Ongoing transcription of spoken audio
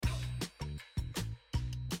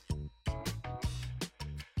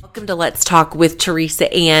Welcome to Let's Talk with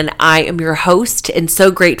Teresa Ann. I am your host and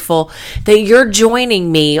so grateful that you're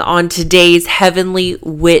joining me on today's Heavenly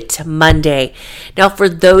Wit Monday. Now, for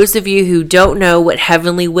those of you who don't know what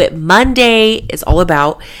Heavenly Wit Monday is all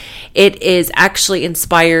about, it is actually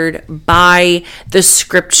inspired by the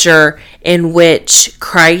scripture in which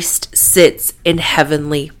Christ sits in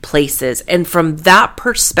heavenly places. And from that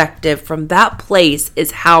perspective, from that place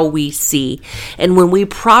is how we see. And when we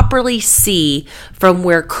properly see from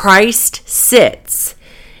where Christ sits,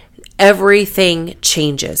 everything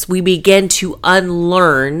changes. We begin to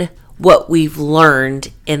unlearn what we've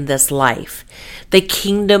learned in this life. The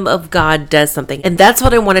kingdom of God does something. And that's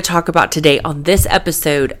what I want to talk about today on this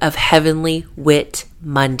episode of Heavenly Wit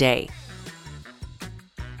Monday.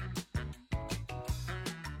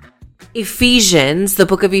 Ephesians, the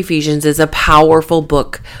book of Ephesians, is a powerful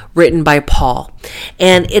book written by Paul.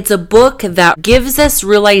 And it's a book that gives us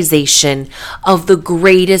realization of the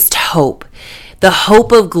greatest hope. The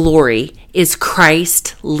hope of glory is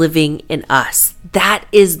Christ living in us. That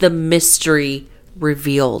is the mystery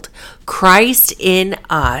revealed. Christ in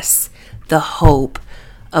us, the hope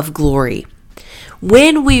of glory.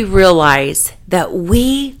 When we realize that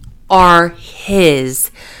we are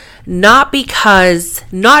His, not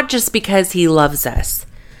just because He loves us,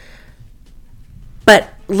 but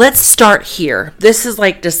let's start here. This is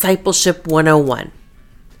like discipleship 101.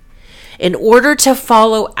 In order to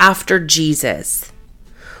follow after Jesus,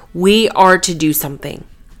 we are to do something.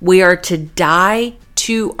 We are to die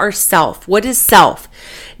to ourself. What is self?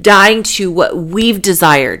 Dying to what we've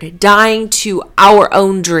desired, dying to our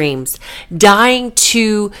own dreams, dying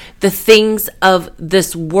to the things of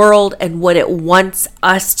this world and what it wants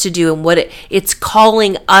us to do and what it's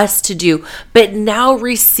calling us to do, but now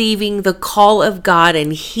receiving the call of God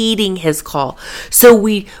and heeding His call. So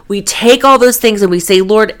we take all those things and we say,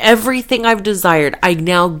 Lord, everything I've desired, I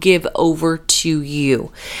now give over to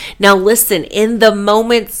you. Now listen, in the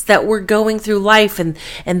moments that we're going through life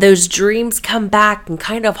and those dreams come back and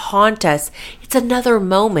kind of haunt us, it's another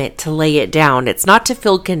moment to lay it down. It's not to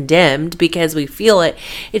feel condemned because we feel it.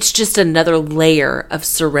 It's just another layer of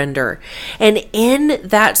surrender. And in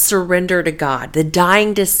that surrender to God, the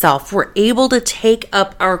dying to self, we're able to take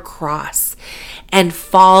up our cross and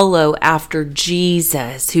follow after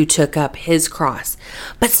Jesus who took up His cross.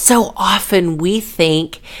 But so often we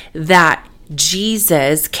think that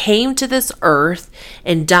Jesus came to this earth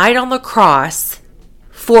and died on the cross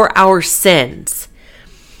for our sins.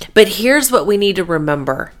 But here's what we need to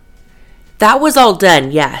remember. That was all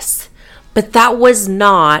done, yes, but that was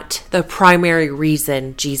not the primary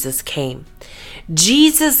reason Jesus came.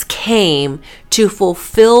 Jesus came to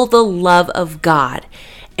fulfill the love of God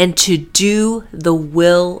and to do the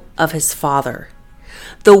will of His Father.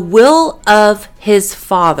 The will of His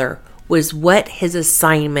Father was what His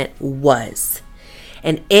assignment was.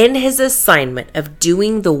 And in His assignment of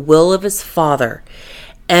doing the will of His Father,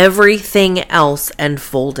 everything else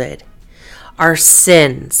unfolded. Our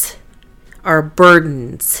sins, our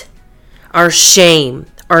burdens, our shame,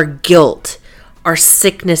 our guilt, our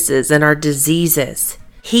sicknesses, and our diseases.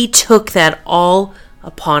 He took that all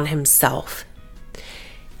upon Himself.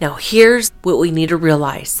 Now here's what we need to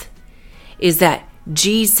realize is that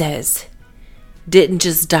Jesus didn't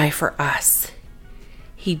just die for us.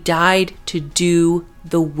 He died to do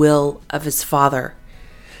the will of His Father.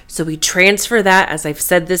 So we transfer that, as I've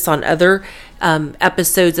said this on other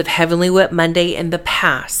episodes of Heavenly Wit Monday in the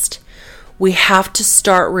past. We have to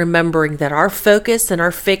start remembering that our focus and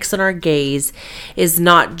our fix and our gaze is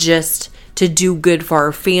not just to do good for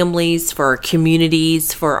our families, for our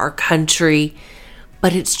communities, for our country,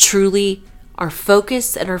 but it's truly our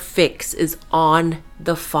focus and our fix is on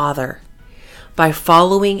the Father. By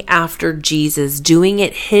following after Jesus, doing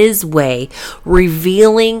it His way,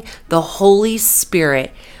 revealing the Holy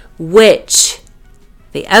Spirit, which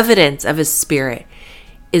the evidence of His Spirit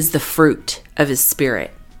is the fruit of His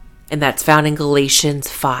Spirit. And that's found in Galatians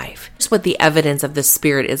 5. Here's what the evidence of the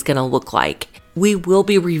Spirit is going to look like. We will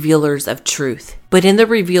be revealers of truth. But in the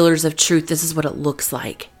revealers of truth, this is what it looks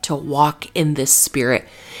like to walk in this Spirit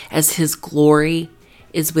as His glory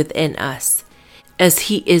is within us, as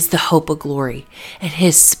He is the hope of glory, and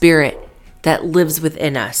His Spirit that lives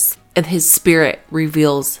within us. And His Spirit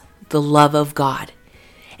reveals the love of God.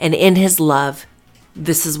 And in His love,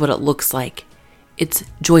 this is what it looks like. It's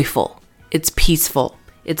joyful, it's peaceful,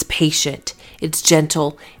 it's patient, it's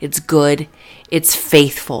gentle, it's good, it's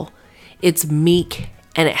faithful, it's meek,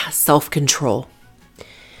 and it has self-control.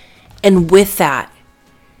 And with that,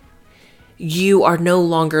 you are no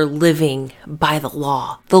longer living by the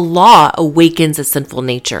law. The law awakens a sinful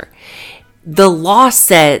nature. The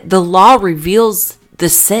law reveals the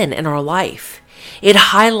sin in our life. It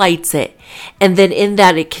highlights it. And then in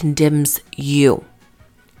that, it condemns you.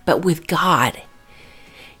 But with God,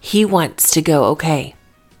 He wants to go, okay,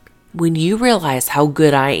 when you realize how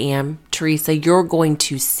good I am, Teresa, you're going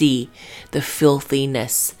to see the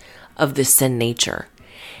filthiness of the sin nature.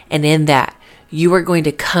 And in that, you are going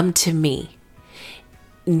to come to me,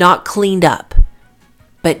 not cleaned up,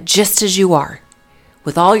 but just as you are,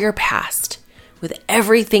 with all your past, with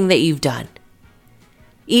everything that you've done,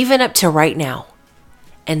 even up to right now,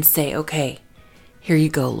 and say, okay, here you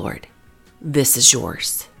go, Lord. This is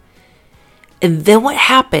yours. And then what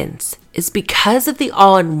happens is, because of the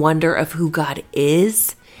awe and wonder of who God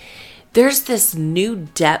is, there's this new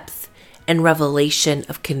depth and revelation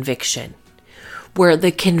of conviction, where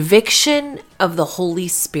the conviction of the Holy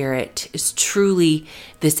Spirit is truly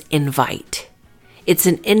this invite. It's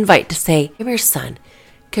an invite to say, come here, son.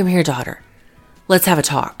 Come here, daughter. Let's have a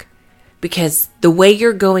talk. Because the way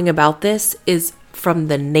you're going about this is from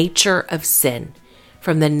the nature of sin,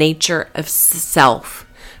 from the nature of self,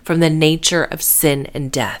 from the nature of sin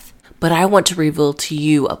and death. But I want to reveal to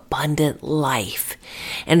you abundant life.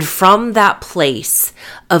 And from that place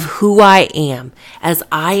of who I am, as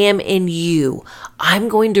I am in you, I'm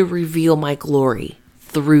going to reveal my glory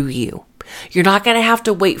through you. You're not going to have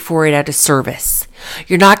to wait for it at a service.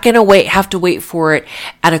 You're not going to have to wait for it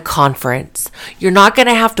at a conference. You're not going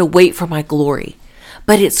to have to wait for my glory.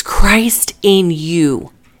 But it's Christ in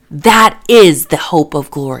you. That is the hope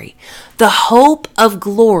of glory. The hope of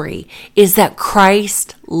glory is that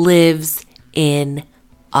Christ lives in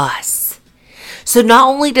us. So not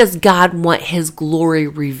only does God want His glory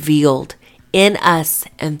revealed in us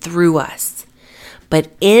and through us, but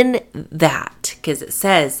in that, because it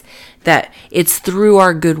says that it's through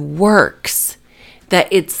our good works, that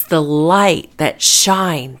it's the light that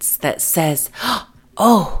shines, that says,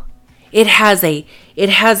 oh, it has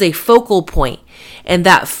a focal point. And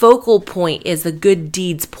that focal point is the good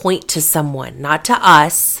deeds point to someone, not to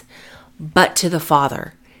us, but to the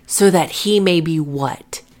Father, so that He may be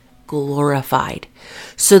what? Glorified.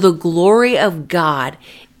 So the glory of God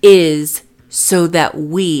is so that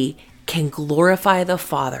we can glorify the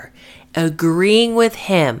Father, agreeing with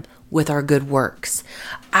Him with our good works.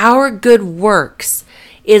 Our good works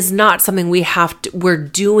is not something we're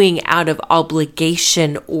doing out of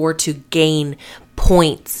obligation or to gain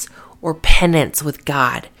points or penance with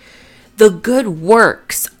God. The good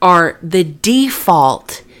works are the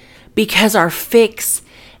default because our fix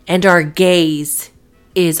and our gaze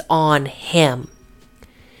is on Him.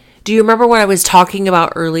 Do you remember what I was talking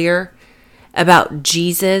about earlier about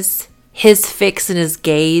Jesus? His fix and His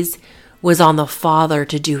gaze was on the Father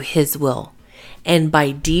to do His will. And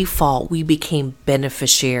by default, we became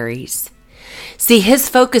beneficiaries. See, His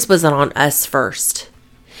focus wasn't on us first.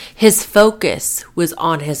 His focus was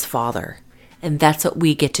on His Father. And that's what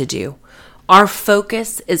we get to do. Our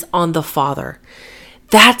focus is on the Father.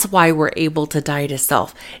 That's why we're able to die to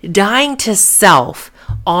self. Dying to self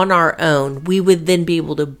on our own, we would then be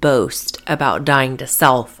able to boast about dying to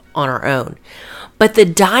self on our own. But the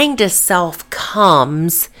dying to self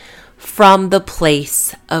comes from the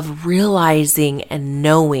place of realizing and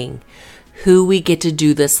knowing who we get to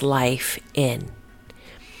do this life in.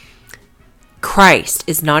 Christ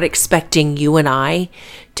is not expecting you and I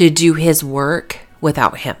to do His work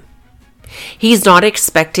without Him. He's not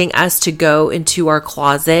expecting us to go into our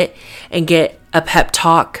closet and get a pep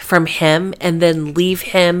talk from Him and then leave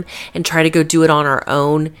Him and try to go do it on our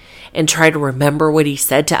own and try to remember what He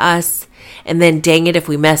said to us. And then dang it, if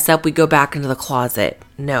we mess up, we go back into the closet.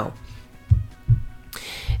 No.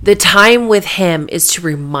 The time with Him is to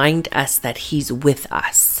remind us that He's with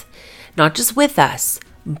us. Not just with us,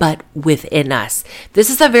 but within us. This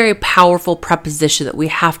is a very powerful preposition that we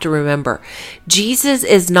have to remember. Jesus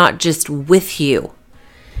is not just with you.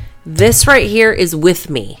 This right here is with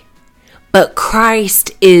me. But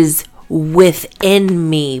Christ is within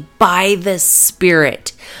me by the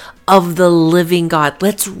Spirit of the living God.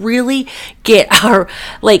 Let's really get our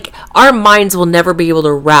minds will never be able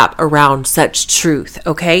to wrap around such truth,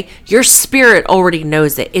 okay? Your spirit already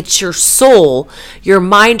knows it. It's your soul, your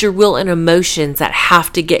mind, your will, and emotions that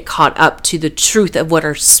have to get caught up to the truth of what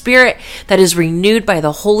our spirit that is renewed by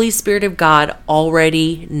the Holy Spirit of God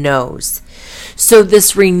already knows. So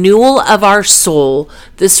this renewal of our soul,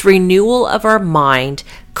 this renewal of our mind,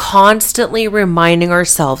 constantly reminding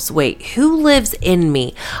ourselves, wait, who lives in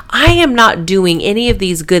me? I am not doing any of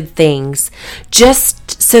these good things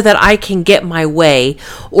just just so that I can get my way,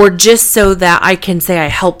 or just so that I can say I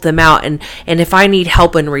helped them out. And if I need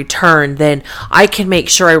help in return, then I can make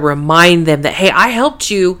sure I remind them that, hey, I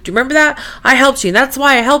helped you. Do you remember that? I helped you. And that's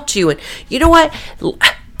why I helped you. And you know what?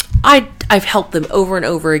 I've helped them over and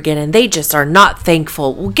over again, and they just are not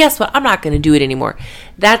thankful. Well, guess what? I'm not going to do it anymore.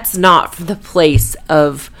 That's not the place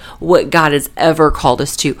of what God has ever called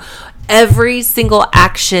us to. Every single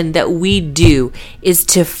action that we do is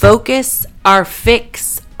to focus our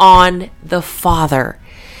fix on the Father.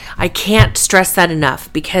 I can't stress that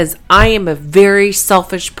enough, because I am a very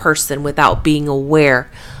selfish person without being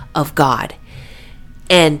aware of God.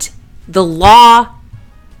 And the law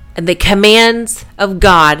and the commands of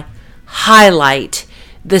God highlight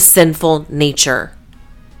the sinful nature.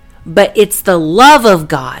 But it's the love of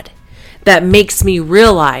God that makes me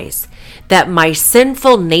realize that my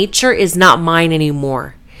sinful nature is not mine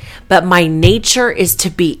anymore, but my nature is to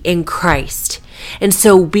be in Christ. And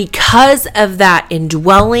so because of that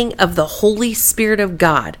indwelling of the Holy Spirit of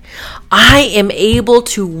God, I am able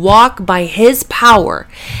to walk by His power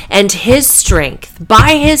and His strength,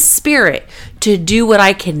 by His Spirit, to do what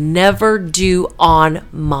I can never do on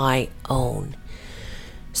my own.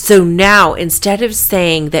 So now, instead of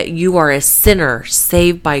saying that you are a sinner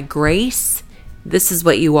saved by grace, this is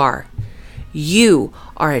what you are. You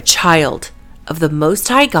are a child of the Most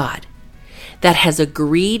High God that has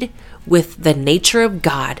agreed with the nature of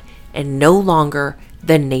God and no longer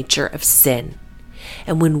the nature of sin.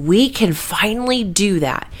 And when we can finally do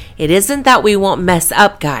that, it isn't that we won't mess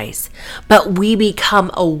up, guys, but we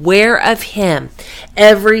become aware of Him.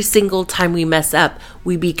 Every single time we mess up,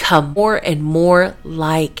 we become more and more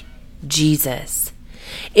like Jesus.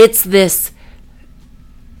 It's this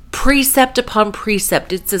precept upon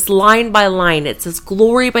precept. It's this line by line. It's this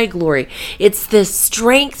glory by glory. It's this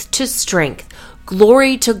strength to strength,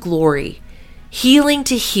 glory to glory, healing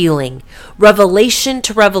to healing, revelation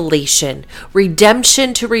to revelation,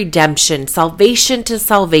 redemption to redemption, salvation to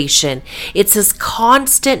salvation. It's this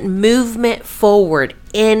constant movement forward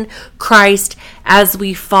in Christ as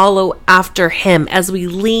we follow after Him, as we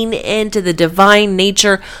lean into the divine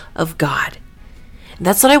nature of God. And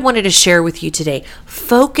that's what I wanted to share with you today.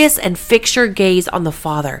 Focus and fix your gaze on the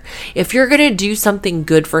Father. If you're going to do something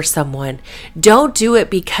good for someone, don't do it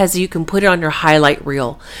because you can put it on your highlight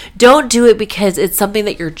reel. Don't do it because it's something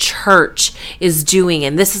that your church is doing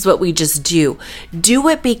and this is what we just do. Do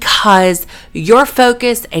it because your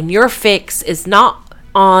focus and your fix is not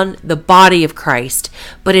on the body of Christ,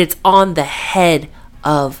 but it's on the head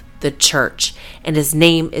of the church, and His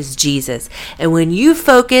name is Jesus. And when you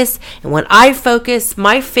focus, and when I focus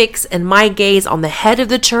my fix and my gaze on the head of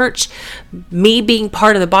the church, me being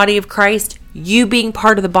part of the body of Christ, you being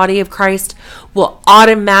part of the body of Christ, will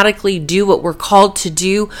automatically do what we're called to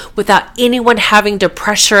do without anyone having to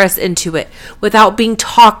pressure us into it, without being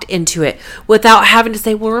talked into it, without having to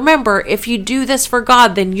say, well, remember, if you do this for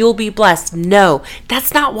God, then you'll be blessed. No,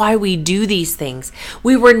 that's not why we do these things.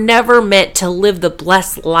 We were never meant to live the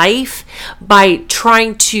blessed life by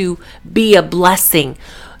trying to be a blessing.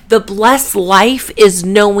 The blessed life is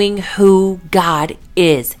knowing who God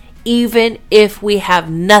is, even if we have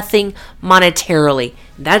nothing monetarily.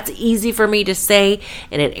 That's easy for me to say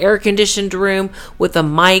in an air-conditioned room with a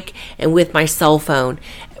mic and with my cell phone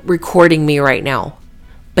recording me right now.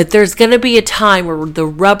 But there's going to be a time where the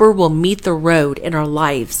rubber will meet the road in our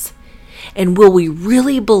lives. And will we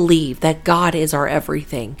really believe that God is our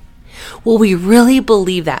everything? Will we really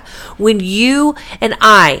believe that? When you and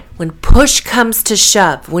I, when push comes to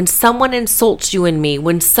shove, when someone insults you and me,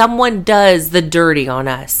 when someone does the dirty on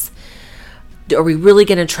us, are we really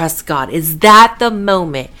going to trust God? Is that the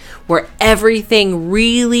moment where everything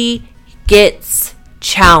really gets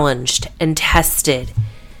challenged and tested?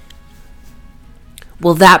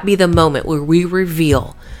 Will that be the moment where we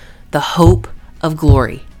reveal the hope of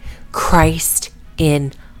glory, Christ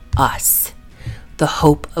in us, the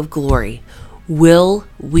hope of glory? Will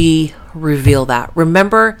we reveal that?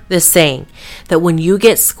 Remember the saying that when you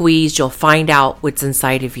get squeezed, you'll find out what's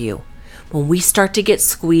inside of you. When we start to get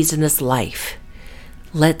squeezed in this life,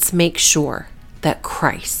 let's make sure that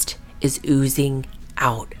Christ is oozing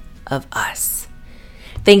out of us.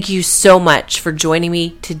 Thank you so much for joining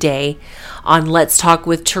me today on Let's Talk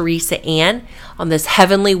with Teresa Ann on this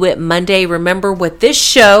Heavenly Wit Monday. Remember what this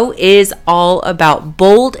show is all about: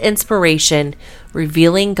 bold inspiration,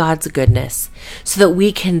 revealing God's goodness so that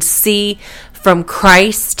we can see from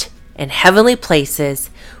Christ and heavenly places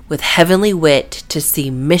with heavenly wit to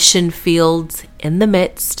see mission fields in the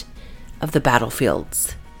midst of the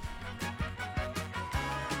battlefields.